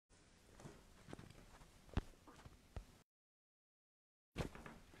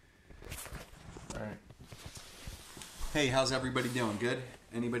Hey, how's everybody doing? Good?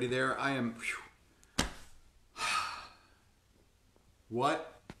 Anybody there? I am.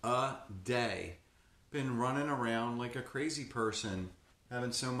 What a day. Been running around like a crazy person,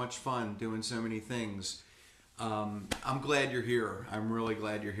 having so much fun, doing so many things. I'm glad you're here. I'm really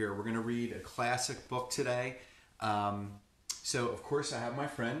glad you're here. We're going to read a classic book today. So, of course, I have my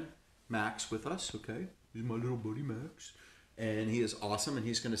friend Max with us, okay? He's my little buddy Max. And he is awesome, and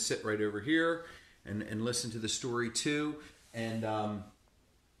he's going to sit right over here and listen to the story too. And I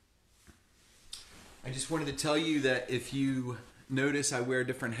just wanted to tell you that if you notice, I wear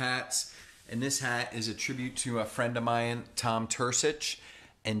different hats, and this hat is a tribute to a friend of mine, Tom Tursich.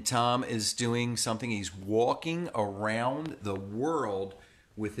 And Tom is doing something. He's walking around the world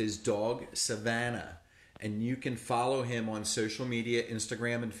with his dog, Savannah. And you can follow him on social media,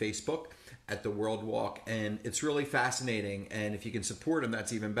 Instagram and Facebook at The World Walk. And it's really fascinating. And if you can support him,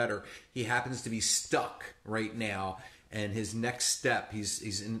 that's even better. He happens to be stuck right now. And his next step,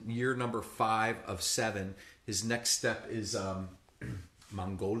 he's in year number 5 of 7. His next step is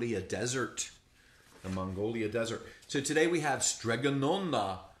Mongolia Desert. The Mongolia Desert. So today we have Strega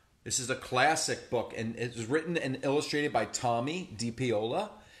Nona. This is a classic book, and it was written and illustrated by Tommy DiPiola.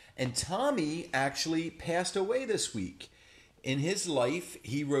 And Tommy actually passed away this week. In his life,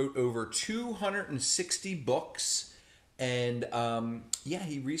 he wrote over 260 books, and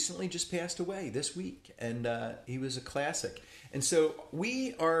he recently just passed away this week, and he was a classic. And so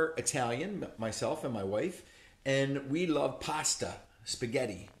we are Italian, myself and my wife, and we love pasta.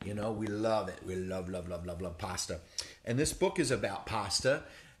 Spaghetti, we love it. We love pasta. And this book is about pasta.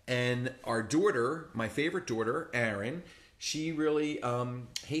 And our daughter, my favorite daughter, Erin, she really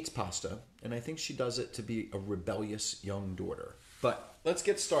hates pasta. And I think she does it to be a rebellious young daughter. But let's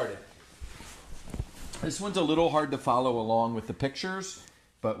get started. This one's a little hard to follow along with the pictures,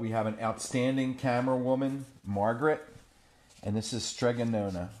 but we have an outstanding camera woman, Margaret. And this is Strega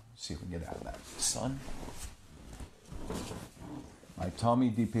Nona. Let's see if we can get out of that sun. By Tommy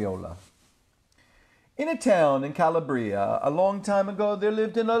DiPiola. In a town in Calabria, a long time ago, there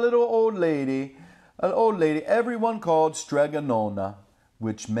lived in a little old lady, everyone called Strega Nona,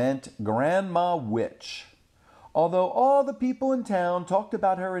 which meant Grandma Witch. Although all the people in town talked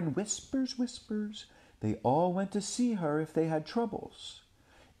about her in whispers, they all went to see her if they had troubles.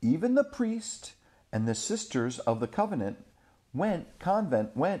 Even the priest and the sisters of the convent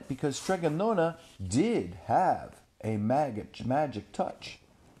went because Strega Nona did have a magic touch.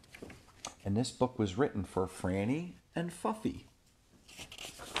 And this book was written for Franny and Fuffy.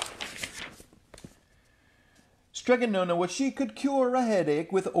 Strega Nona, well, she could cure a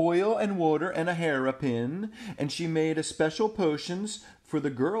headache with oil and water and a hairpin, and she made a special potions for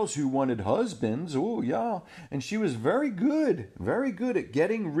the girls who wanted husbands. Oh, yeah. And she was very good at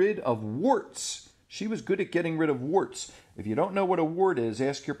getting rid of warts. She was good at getting rid of warts. If you don't know what a wart is,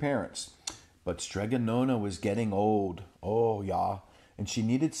 ask your parents. But Strega Nona was getting old. Oh, yeah. And she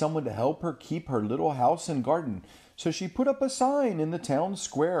needed someone to help her keep her little house and garden. So she put up a sign in the town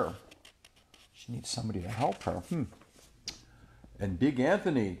square. She needs somebody to help her. And Big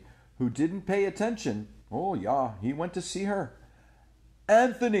Anthony, who didn't pay attention, oh, yeah, he went to see her.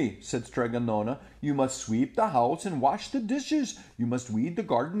 Anthony, said Strega Nona, you must sweep the house and wash the dishes. You must weed the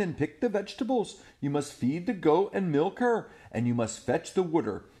garden and pick the vegetables. You must feed the goat and milk her. And you must fetch the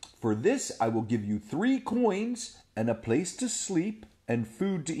water. For this I will give you 3 coins and a place to sleep and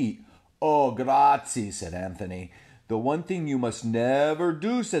food to eat. Oh, grazie, said Anthony. The one thing you must never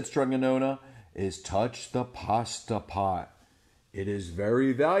do, said Strega Nona, is touch the pasta pot. It is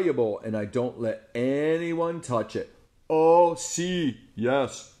very valuable, and I don't let anyone touch it. Oh, si,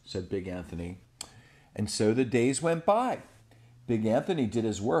 yes, said Big Anthony. And so the days went by. Big Anthony did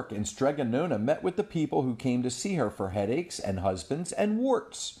his work, and Strega Nona met with the people who came to see her for headaches and husbands and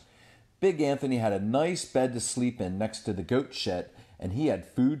warts. Big Anthony had a nice bed to sleep in next to the goat shed, and he had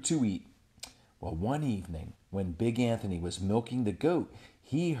food to eat. Well, one evening, when Big Anthony was milking the goat,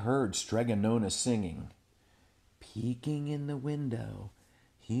 he heard Strega Nona singing. Peeking in the window,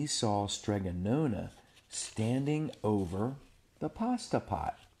 he saw Strega Nona standing over the pasta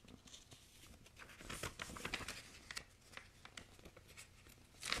pot.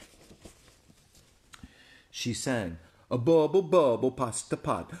 She sang, a bubble, bubble, pasta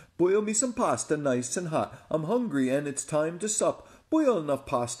pot. Boil me some pasta nice and hot. I'm hungry and it's time to sup. Boil enough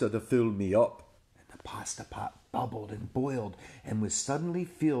pasta to fill me up. And the pasta pot bubbled and boiled and was suddenly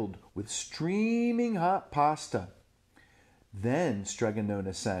filled with streaming hot pasta. Then Strega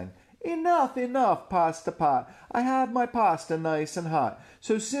Nona sang, enough, enough, pasta pot. I have my pasta nice and hot.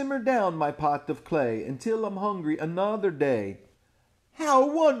 So simmer down my pot of clay until I'm hungry another day. How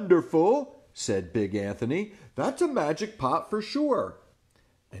wonderful! said Big Anthony. "That's a magic pot for sure."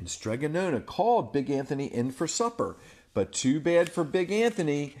 And Strega Nona called Big Anthony in for supper. But too bad for Big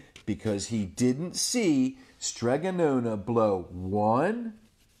Anthony, because he didn't see Strega Nona blow 1,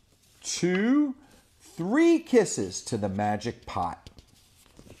 2, 3 kisses to the magic pot.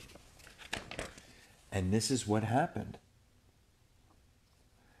 And this is what happened.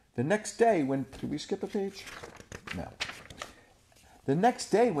 The next day when... Did we skip a page? No. The next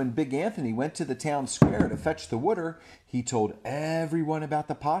day when Big Anthony went to the town square to fetch the water, he told everyone about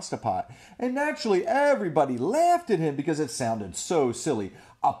the pasta pot. And naturally, everybody laughed at him because it sounded so silly.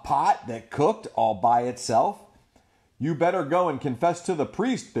 A pot that cooked all by itself? "You better go and confess to the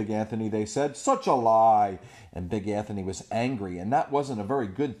priest, Big Anthony," they said. "Such a lie." And Big Anthony was angry, and that wasn't a very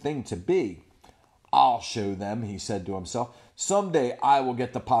good thing to be. "I'll show them," he said to himself. "Someday I will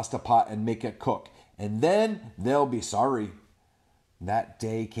get the pasta pot and make it cook, and then they'll be sorry." That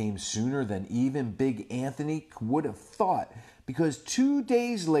day came sooner than even Big Anthony would have thought, because 2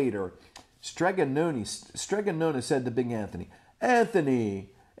 days later, Strega Nona said to Big Anthony, Anthony,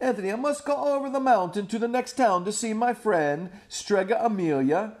 I must go over the mountain to the next town to see my friend, Strega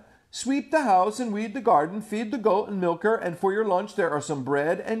Amelia. Sweep the house and weed the garden, feed the goat and milk her, and for your lunch there are some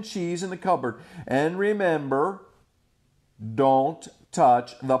bread and cheese in the cupboard. And remember, don't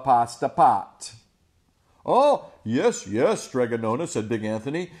touch the pasta pot." "Oh, yes, Strega Nona," said Big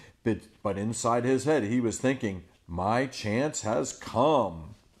Anthony. But inside his head he was thinking, "My chance has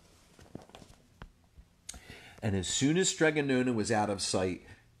come." And as soon as Strega Nona was out of sight,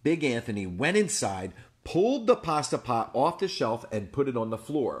 Big Anthony went inside, pulled the pasta pot off the shelf, and put it on the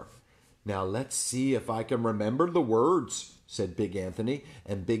floor. "Now let's see if I can remember the words," said Big Anthony.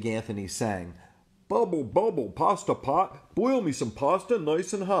 And Big Anthony sang, "Bubble, bubble, pasta pot, boil me some pasta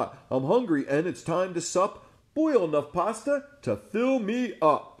nice and hot. I'm hungry and it's time to sup. Boil enough pasta to fill me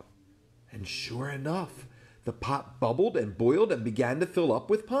up." And sure enough, the pot bubbled and boiled and began to fill up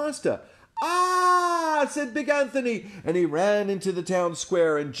with pasta. "Ah!" said Big Anthony, and he ran into the town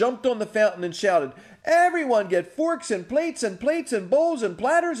square and jumped on the fountain and shouted, "Everyone get forks and plates and bowls and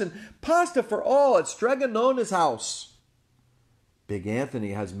platters and pasta for all at Strega Nona's house. Big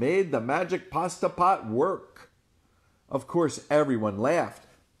Anthony has made the magic pasta pot work." Of course, everyone laughed,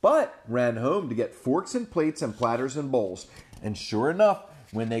 but ran home to get forks and plates and platters and bowls. And sure enough,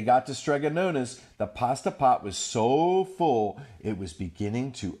 when they got to Strega Nona's, the pasta pot was so full it was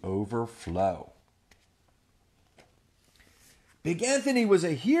beginning to overflow. Big Anthony was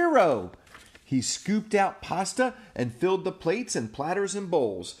a hero. He scooped out pasta and filled the plates and platters and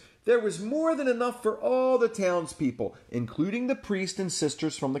bowls. There was more than enough for all the townspeople, including the priest and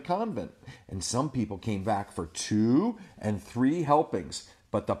sisters from the convent. And some people came back for 2 and 3 helpings,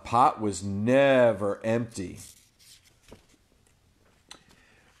 but the pot was never empty.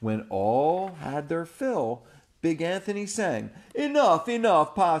 When all had their fill, Big Anthony sang, "Enough,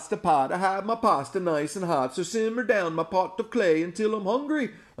 enough, pasta pot, I have my pasta nice and hot, so simmer down my pot of clay until I'm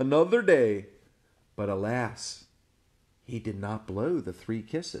hungry another day." But alas, he did not blow the 3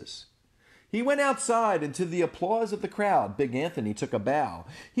 kisses. He went outside, and to the applause of the crowd, Big Anthony took a bow.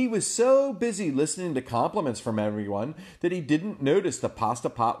 He was so busy listening to compliments from everyone that he didn't notice the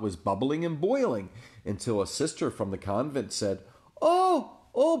pasta pot was bubbling and boiling, until a sister from the convent said,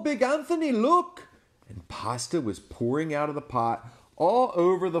 Oh, Big Anthony, look!" And pasta was pouring out of the pot all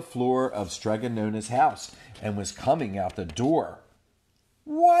over the floor of Strega Nona's house and was coming out the door.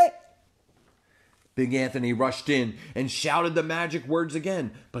 "What?" Big Anthony rushed in and shouted the magic words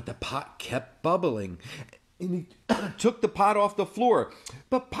again, but the pot kept bubbling. And he took the pot off the floor,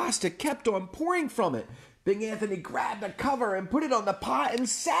 but pasta kept on pouring from it. Big Anthony grabbed the cover and put it on the pot and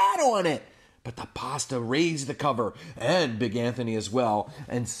sat on it. But the pasta raised the cover, and Big Anthony as well,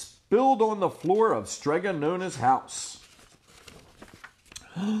 and spilled on the floor of Strega Nona's house.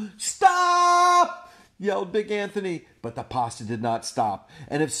 "Stop!" yelled Big Anthony, but the pasta did not stop.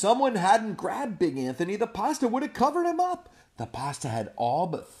 And if someone hadn't grabbed Big Anthony, the pasta would have covered him up. The pasta had all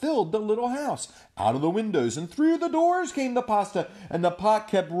but filled the little house. Out of the windows and through the doors came the pasta, and the pot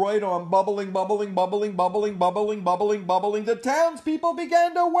kept right on bubbling, bubbling, bubbling, bubbling, bubbling, bubbling, bubbling. The townspeople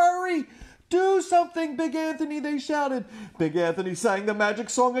began to worry. "Do something, Big Anthony," they shouted. Big Anthony sang the magic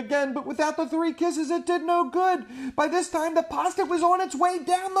song again, but without the 3 kisses, it did no good. By this time, the pasta was on its way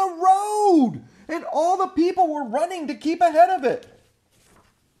down the road, and all the people were running to keep ahead of it.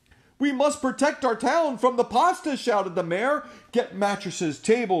 "We must protect our town from the pasta," shouted the mayor. "Get mattresses,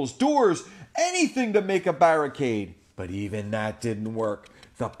 tables, doors, anything to make a barricade." But even that didn't work.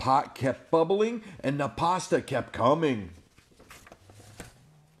 The pot kept bubbling, and the pasta kept coming.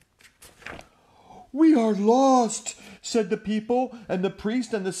 "We are lost," said the people, and the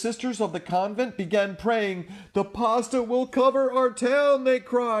priest and the sisters of the convent began praying. The pasta will cover our town, they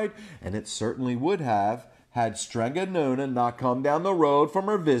cried. And it certainly would have, had Strega Nona not come down the road from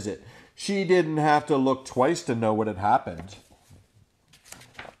her visit. She didn't have to look twice to know what had happened.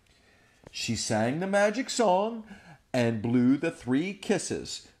 She sang the magic song and blew the 3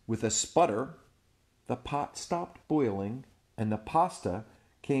 kisses. With a sputter, the pot stopped boiling and the pasta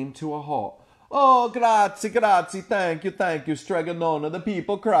came to a halt. Oh, grazie, grazie, thank you, Strega Nona, the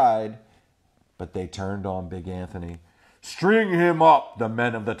people cried. But they turned on Big Anthony. String him up, the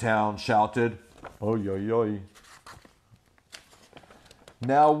men of the town shouted. Oy, oy, oy.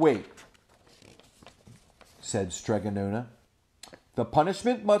 Now wait, said Strega Nona. The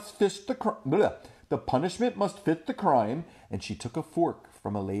punishment must fit the crime, and she took a fork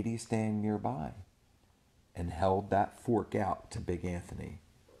from a lady standing nearby and held that fork out to Big Anthony.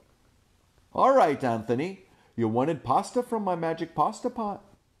 All right, Anthony, you wanted pasta from my magic pasta pot,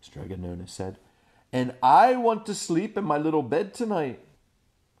 Strega Nona said, and I want to sleep in my little bed tonight.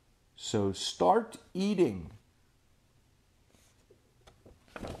 So start eating.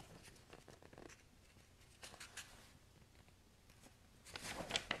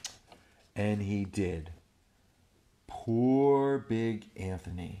 And he did. Poor Big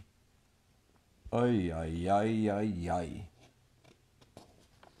Anthony. Ay, ay, ay, ay, ay.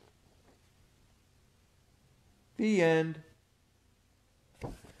 The end.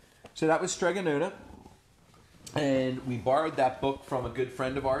 So that was Strega Nona. And we borrowed that book from a good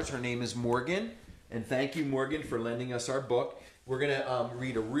friend of ours. Her name is Morgan. And thank you, Morgan, for lending us our book. We're going to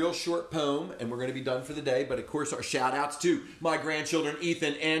read a real short poem, and we're going to be done for the day. But, of course, our shout-outs to my grandchildren,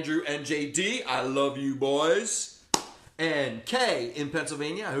 Ethan, Andrew, and JD. I love you, boys. And Kay in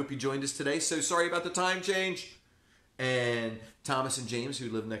Pennsylvania. I hope you joined us today. So sorry about the time change. And Thomas and James, who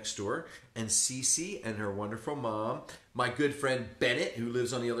live next door. And Cece and her wonderful mom. My good friend Bennett, who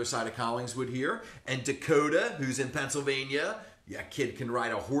lives on the other side of Collingswood here. And Dakota, who's in Pennsylvania. Yeah, kid can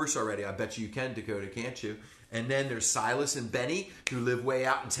ride a horse already. I bet you can, Dakota, can't you? And then there's Silas and Benny, who live way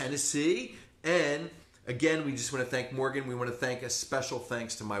out in Tennessee. And again, we just want to thank Morgan. We want to thank a special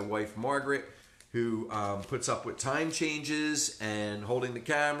thanks to my wife, Margaret, who puts up with time changes and holding the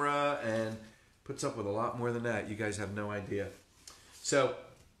camera and puts up with a lot more than that. You guys have no idea. So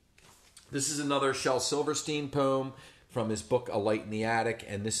this is another Shel Silverstein poem from his book, A Light in the Attic.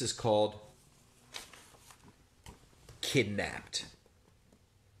 And this is called Kidnapped.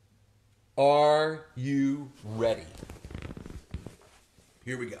 Are you ready?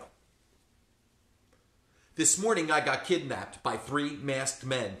 Here we go. This morning I got kidnapped by 3 masked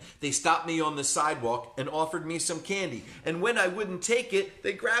men. They stopped me on the sidewalk and offered me some candy. And when I wouldn't take it,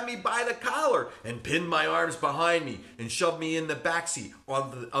 they grabbed me by the collar and pinned my arms behind me and shoved me in the backseat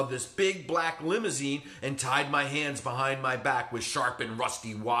of this big black limousine and tied my hands behind my back with sharp and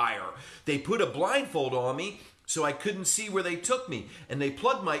rusty wire. They put a blindfold on me so I couldn't see where they took me, and they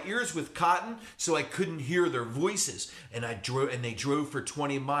plugged my ears with cotton so I couldn't hear their voices. And they drove for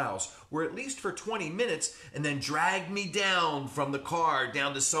 20 miles, or at least for 20 minutes, and then dragged me down from the car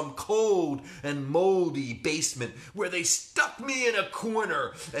down to some cold and moldy basement where they stuck me in a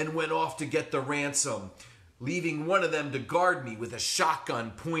corner and went off to get the ransom, leaving one of them to guard me with a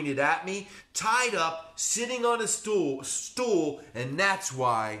shotgun pointed at me, tied up, sitting on a stool, and that's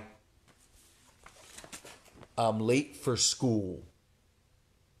why I'm late for school.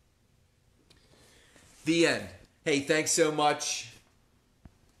 The end. Hey, thanks so much.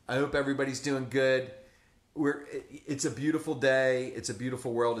 I hope everybody's doing good. It's a beautiful day. It's a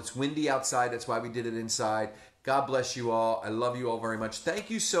beautiful world. It's windy outside. That's why we did it inside. God bless you all. I love you all very much. Thank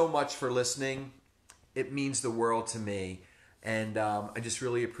you so much for listening. It means the world to me. And I just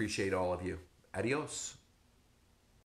really appreciate all of you. Adios.